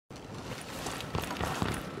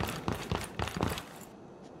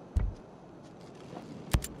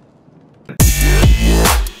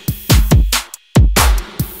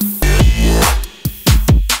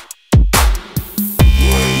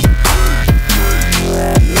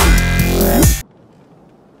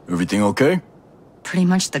Everything okay? Pretty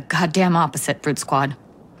much the goddamn opposite, Brute Squad.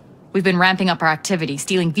 We've been ramping up our activity,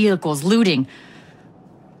 stealing vehicles, looting.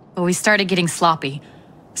 But we started getting sloppy.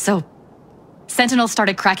 So, Sentinel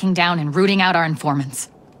started cracking down and rooting out our informants.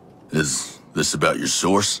 Is this about your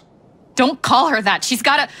source? Don't call her that. She's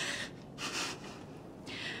got a...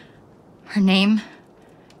 Her name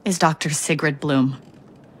is Dr. Sigrid Bloom.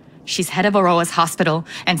 She's head of Auroa's hospital,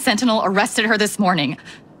 and Sentinel arrested her this morning.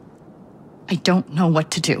 I don't know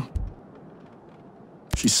what to do.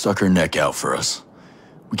 She stuck her neck out for us.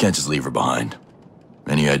 We can't just leave her behind.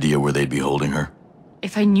 Any idea where they'd be holding her?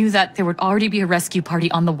 If I knew that, there would already be a rescue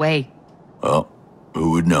party on the way. Well,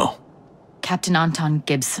 who would know? Captain Anton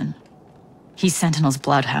Gibson. He's Sentinel's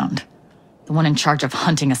bloodhound. The one in charge of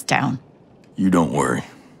hunting us down. You don't worry.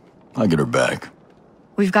 I'll get her back.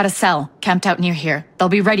 We've got a cell camped out near here. They'll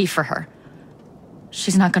be ready for her.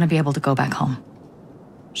 She's not gonna be able to go back home.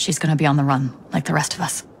 She's gonna be on the run, like the rest of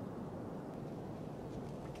us.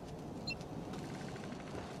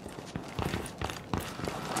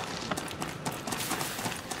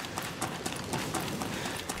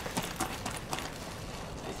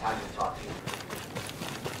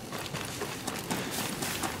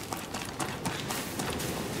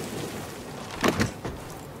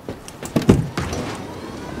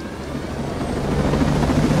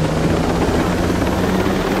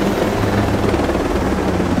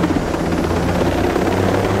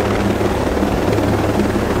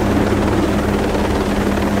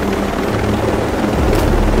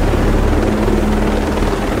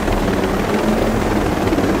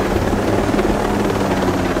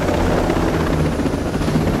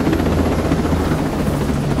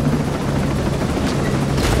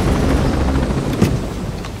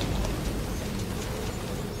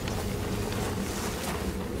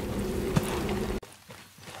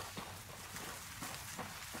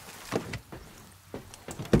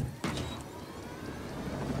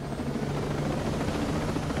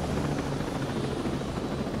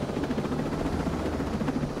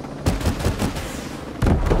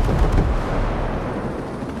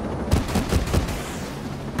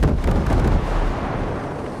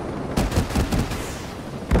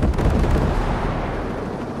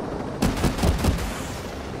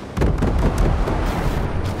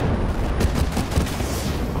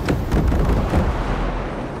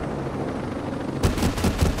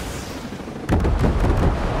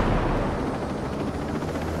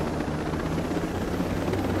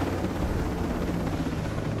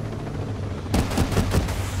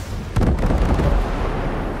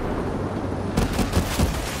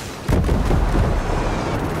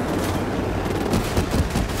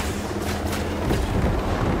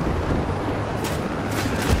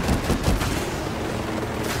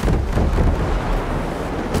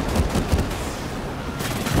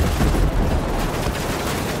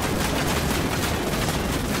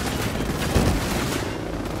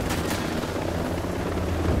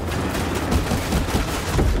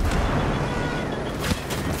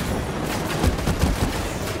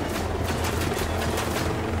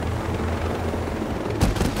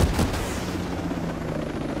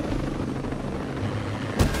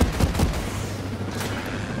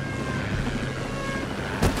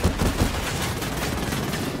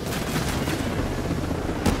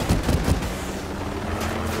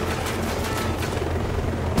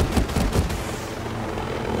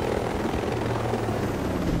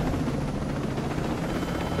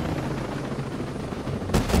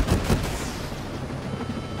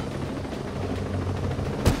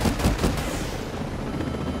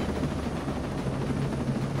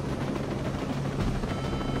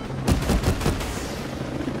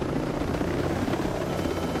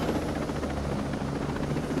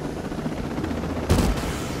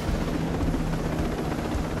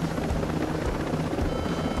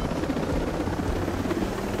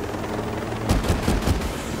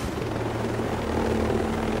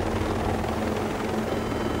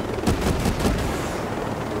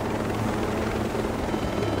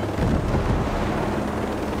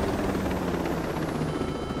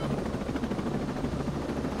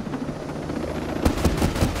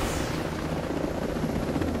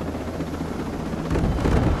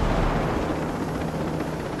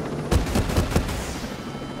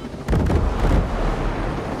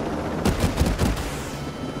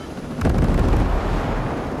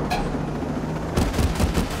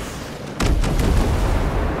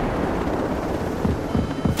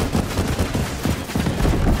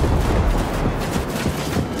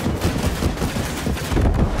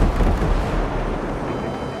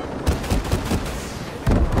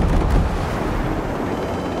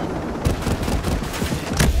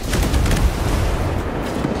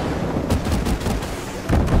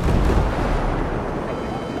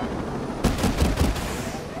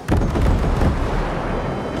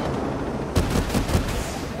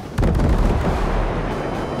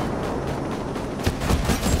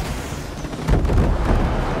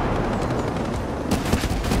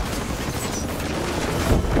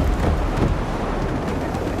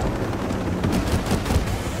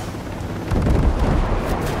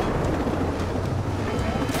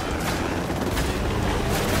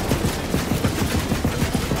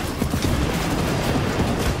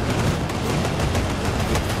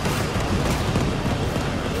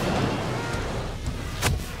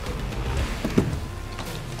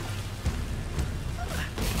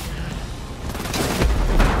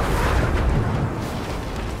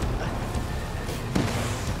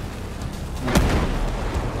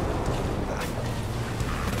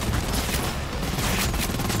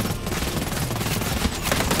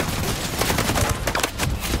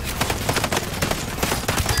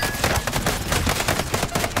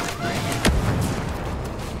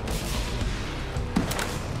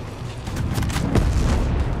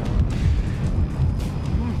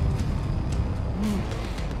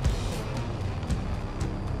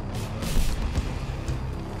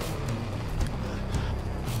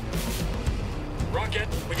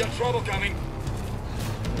 Got trouble coming.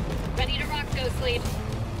 Ready to rock, Ghost Lead.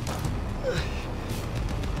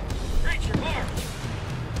 Reach your mark.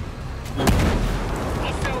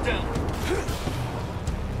 Hostile down.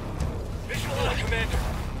 Visual on commander.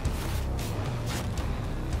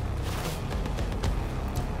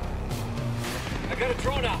 I got a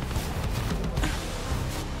drone out.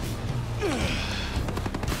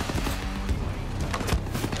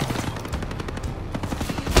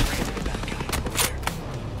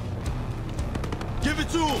 Give it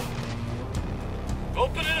to him!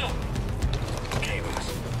 Open it up. Okay, boss.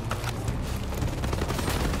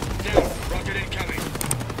 Down. Rocket incoming.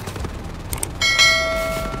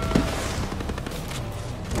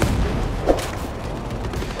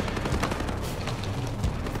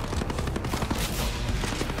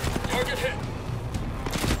 Target hit.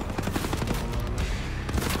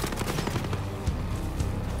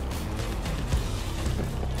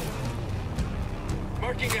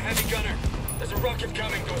 Marking a heavy gunner. There's a rocket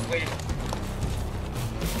coming, Ghost Lead.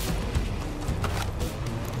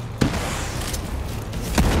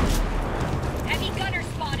 Heavy gunner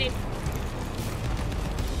spotted.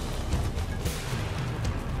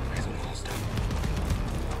 There's one hostile.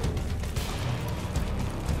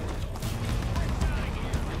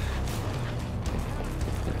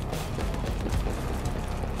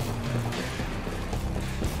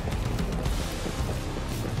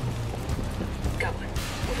 Got one.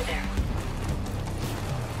 Over there.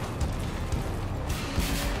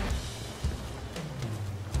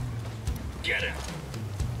 Get him!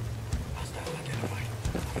 Hostile identified.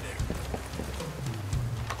 Over there.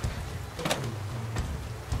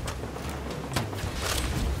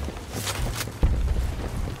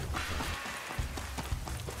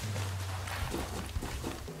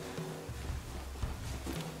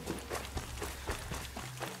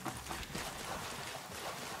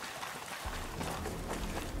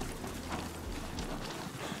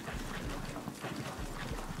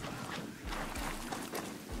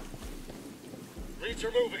 Leads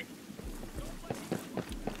are moving.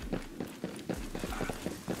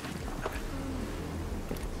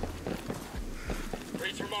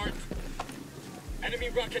 Breach are marked. Enemy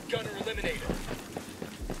rocket gunner eliminated.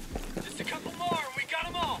 Just a couple more and we got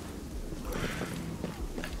them all.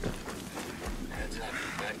 Heads up,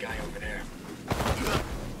 bad guy over there.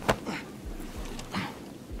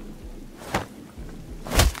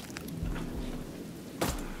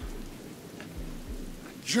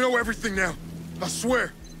 You know everything now. I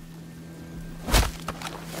swear.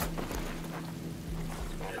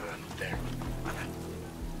 Spotted one there.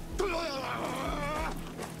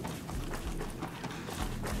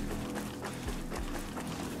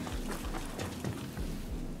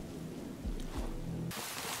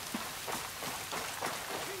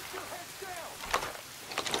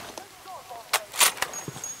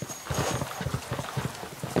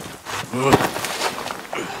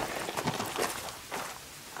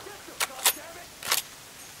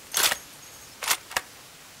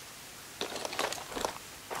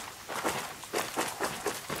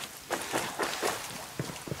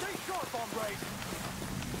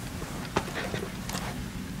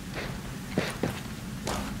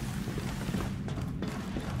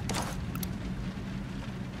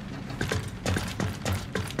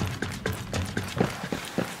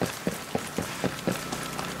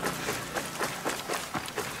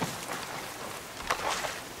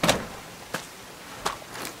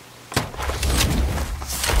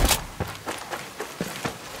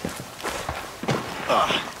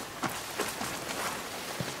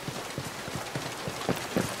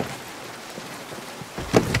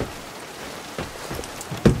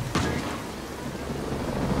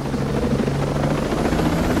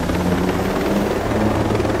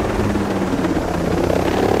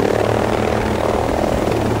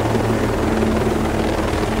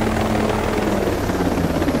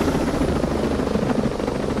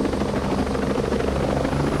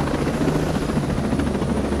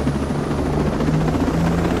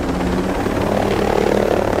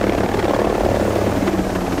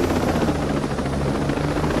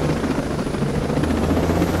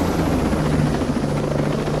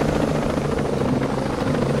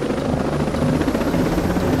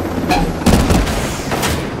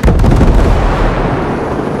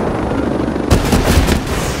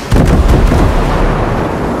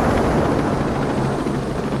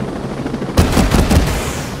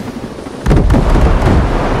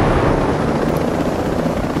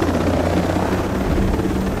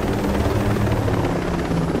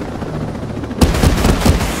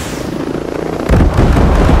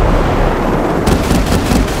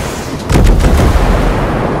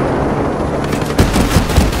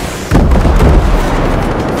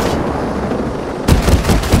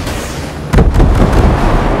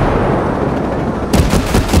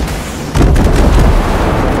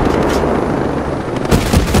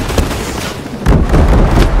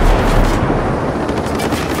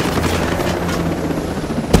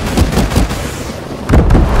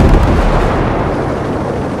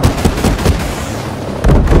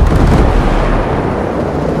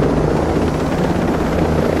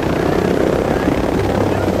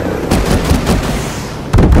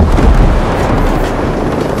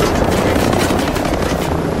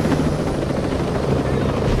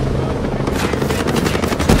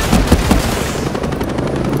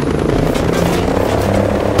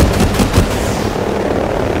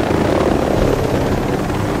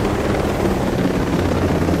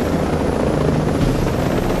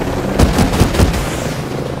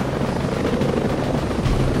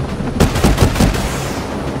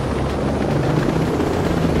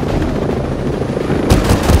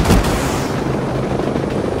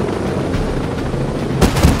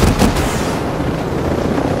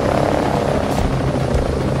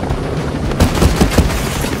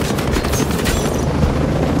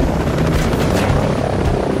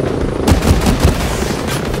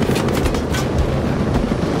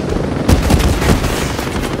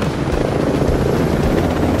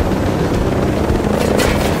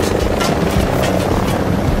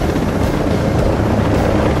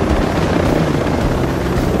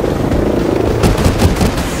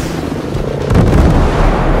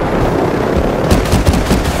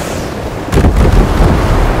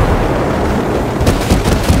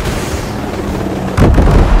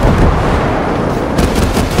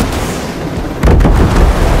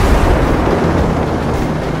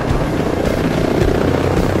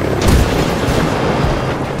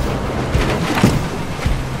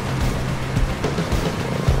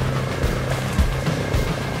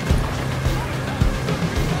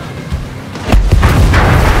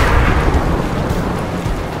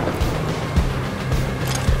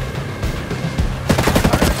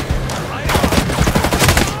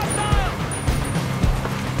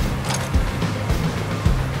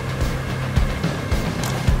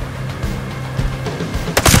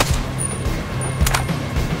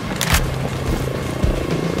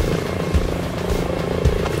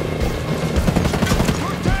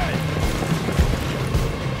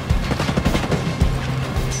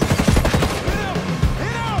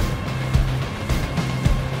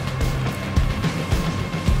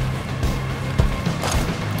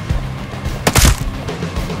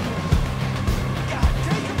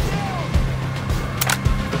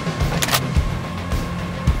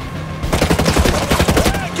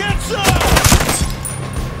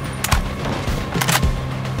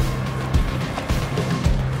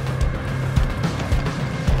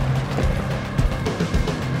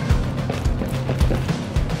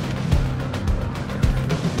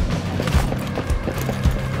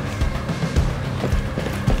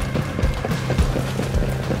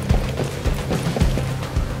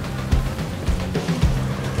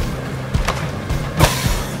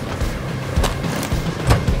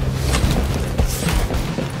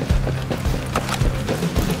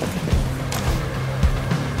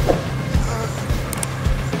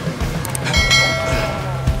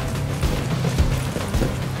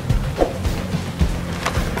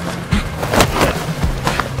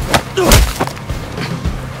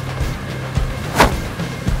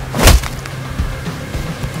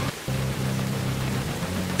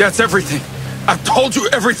 That's everything. I've told you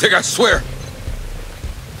everything, I swear.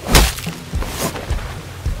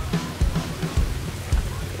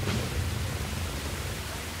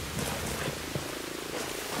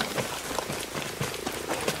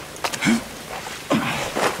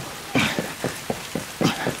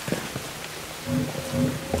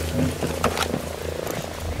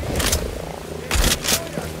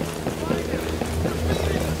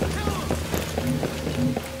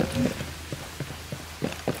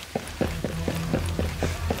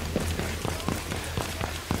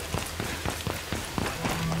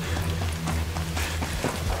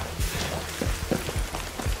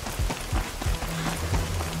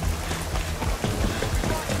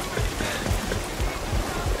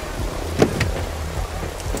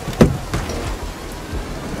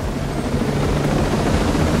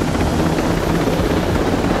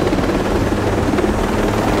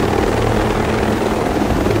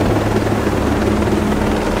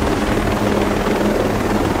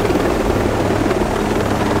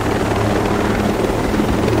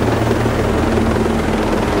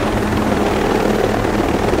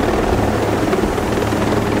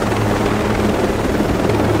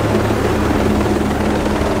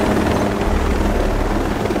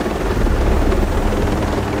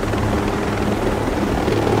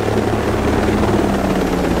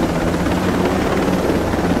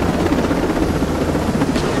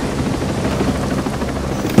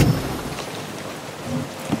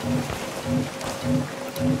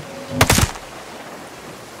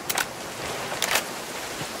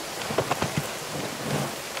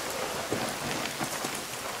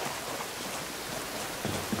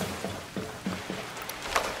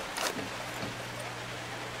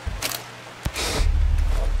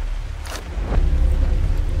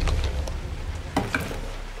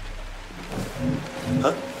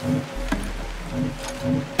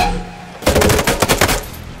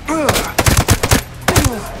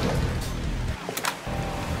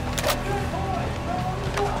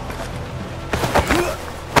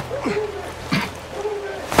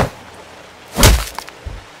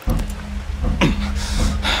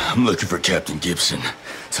 I'm looking for Captain Gibson.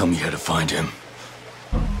 Tell me how to find him.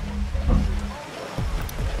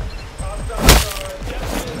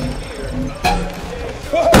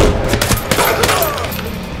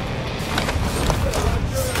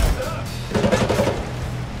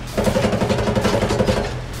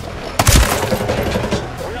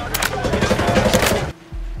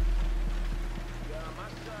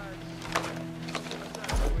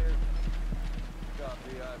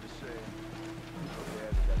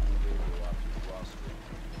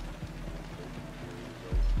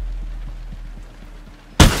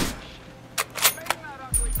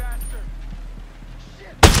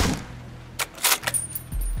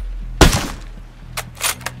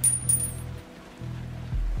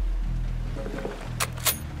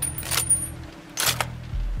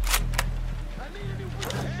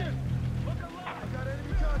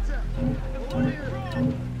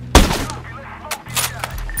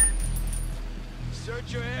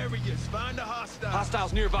 Search your areas. Find a hostile.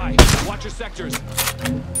 Hostiles nearby. Watch your sectors.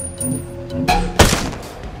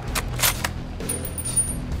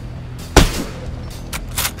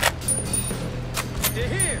 They're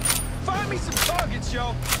here. Find me some targets,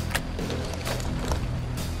 yo.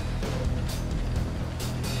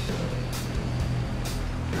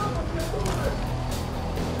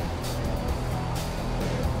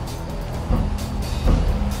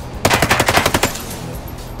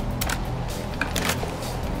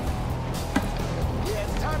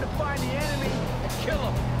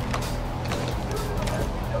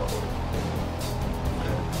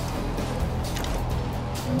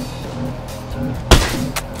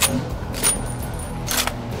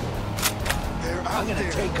 I'm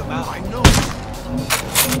gonna take him out. I know.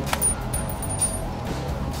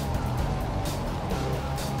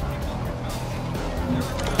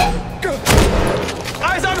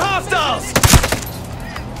 Eyes on hostiles!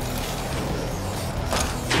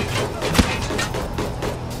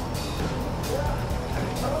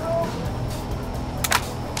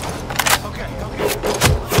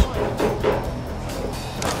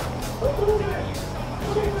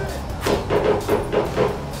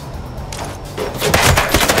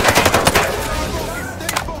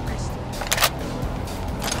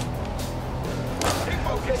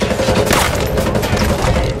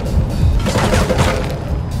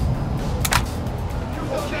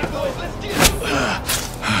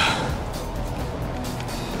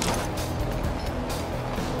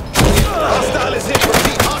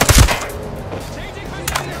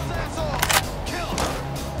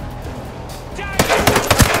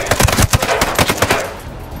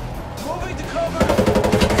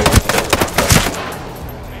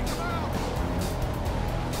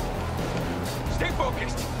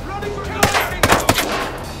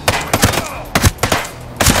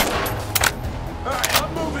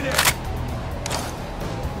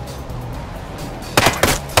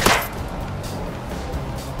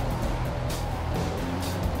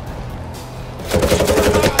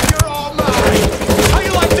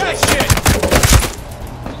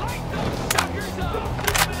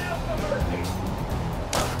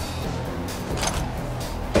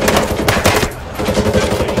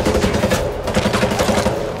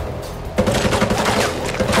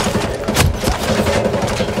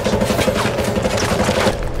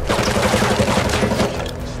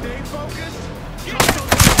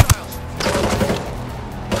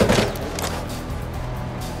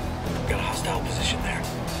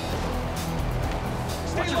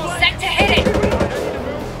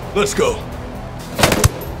 Let's go.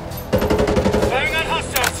 Firing on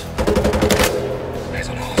hostiles! Eyes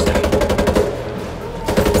on hostile.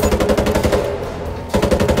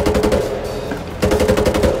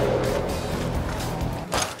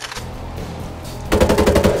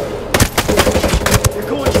 You're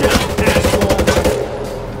going down, asshole!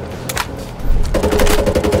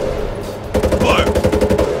 Fire!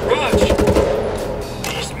 Raj!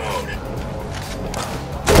 Beast mode.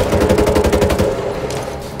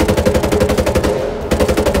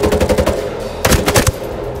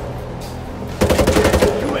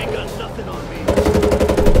 You ain't got nothing on me.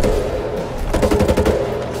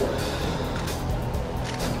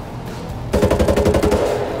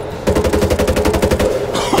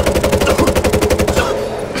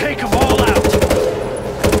 Take them all out!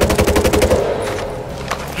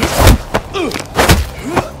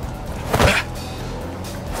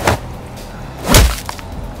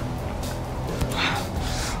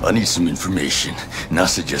 I need some information, and I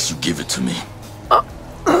suggest you give it to me.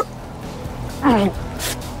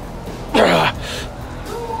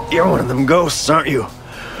 You're one of them ghosts, aren't you?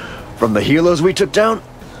 From the helos we took down?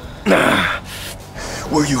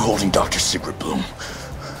 Where are you holding Dr. Sigrid Bloom?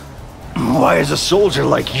 Why is a soldier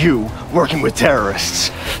like you working with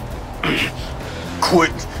terrorists?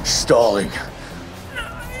 Quit stalling.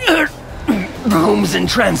 Bloom's in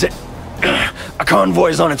transit. A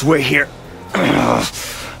convoy's on its way here.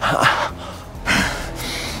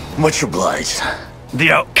 Much obliged.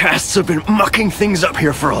 The outcasts have been mucking things up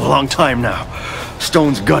here for a long time now.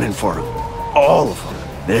 Stone's gunning for them. All of them.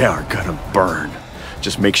 They are gonna burn.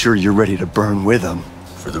 Just make sure you're ready to burn with them.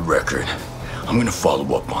 For the record, I'm gonna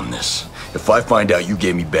follow up on this. If I find out you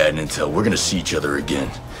gave me bad intel, we're gonna see each other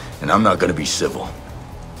again. And I'm not gonna be civil.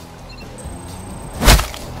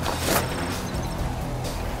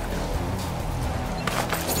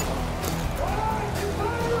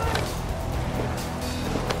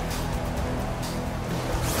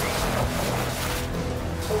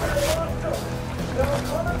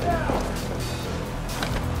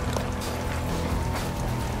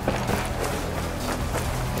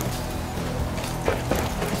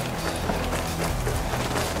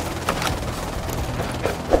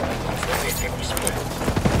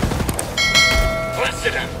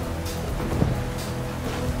 Blasted him!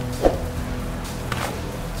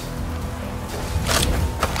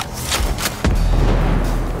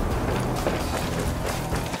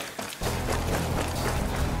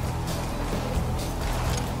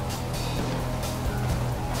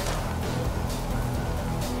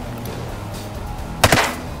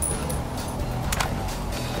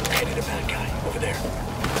 Headed a bad guy over there.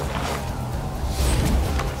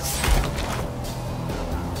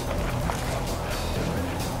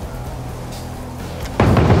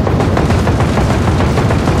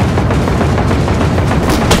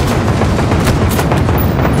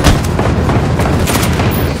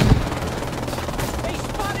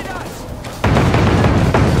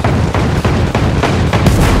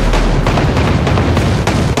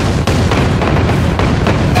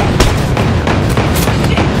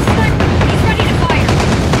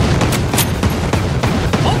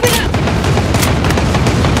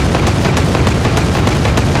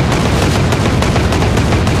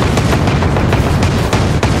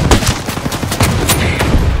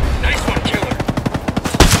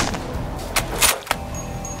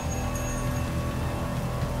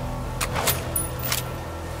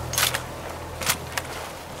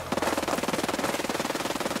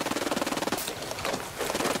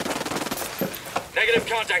 Negative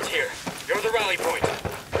contact here. You're the rally point.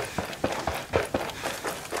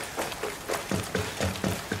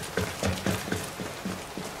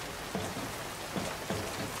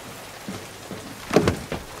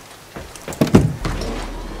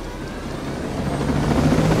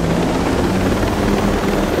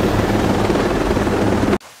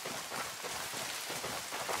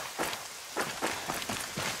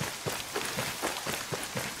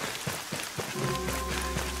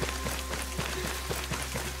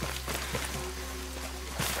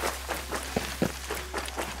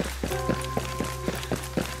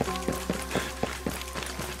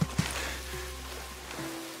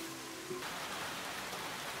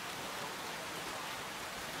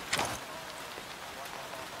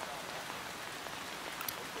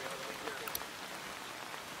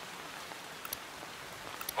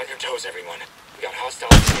 On your toes, everyone. We got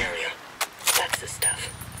hostiles in the area. That's the stuff.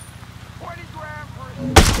 20 grand for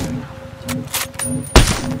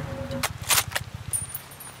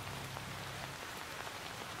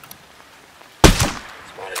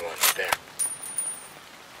Spotted one there.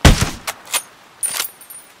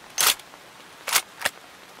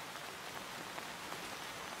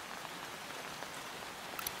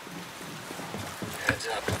 Heads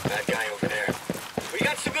up, that guy over there. We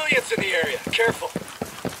got civilians in the area. Careful.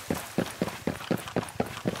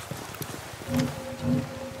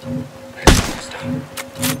 Stop.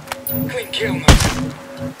 Clean kill, man.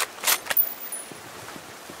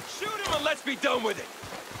 Shoot him and let's be done with it.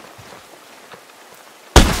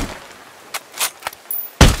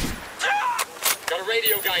 Got a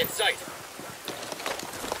radio guy in sight.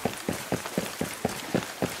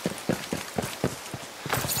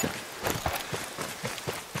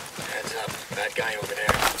 Heads up, that guy over there.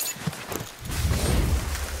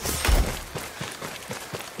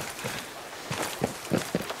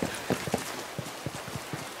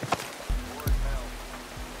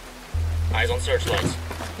 Eyes on searchlights.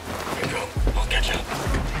 You go. I'll catch up.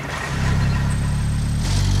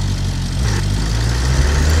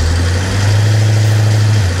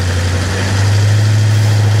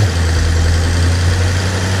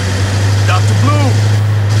 Dr. Bloom!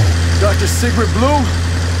 Dr. Sigrid Bloom?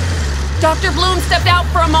 Dr. Bloom stepped out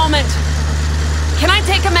for a moment. Can I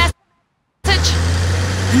take a message?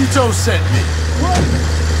 Ito sent me.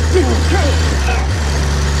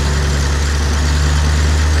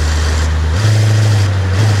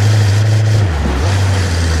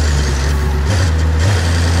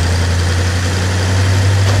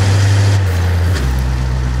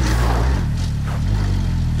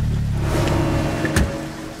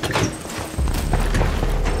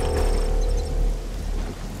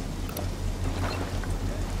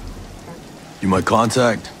 You my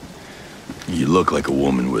contact? You look like a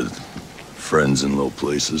woman with friends in low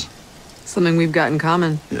places. Something we've got in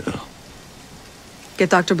common. Yeah.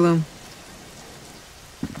 Get Dr. Bloom.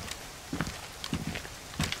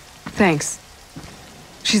 Thanks.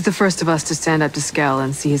 She's the first of us to stand up to Skell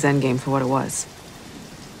and see his endgame for what it was.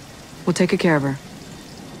 We'll take good care of her.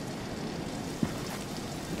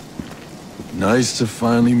 Nice to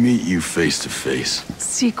finally meet you face to face.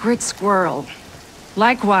 Secret squirrel.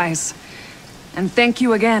 Likewise. And thank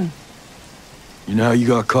you again. You know how you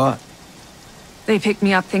got caught? They picked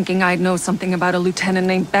me up thinking I'd know something about a lieutenant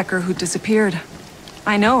named Becker who disappeared.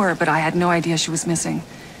 I know her, but I had no idea she was missing.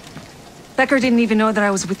 Becker didn't even know that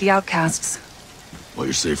I was with the outcasts. Well,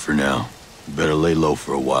 you're safe for now. You better lay low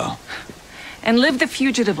for a while. And live the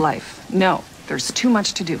fugitive life. No, there's too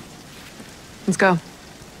much to do. Let's go.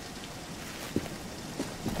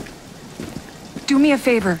 Do me a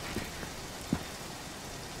favor.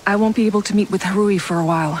 I won't be able to meet with Haruhi for a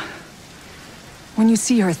while. When you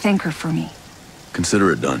see her, thank her for me.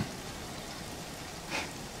 Consider it done.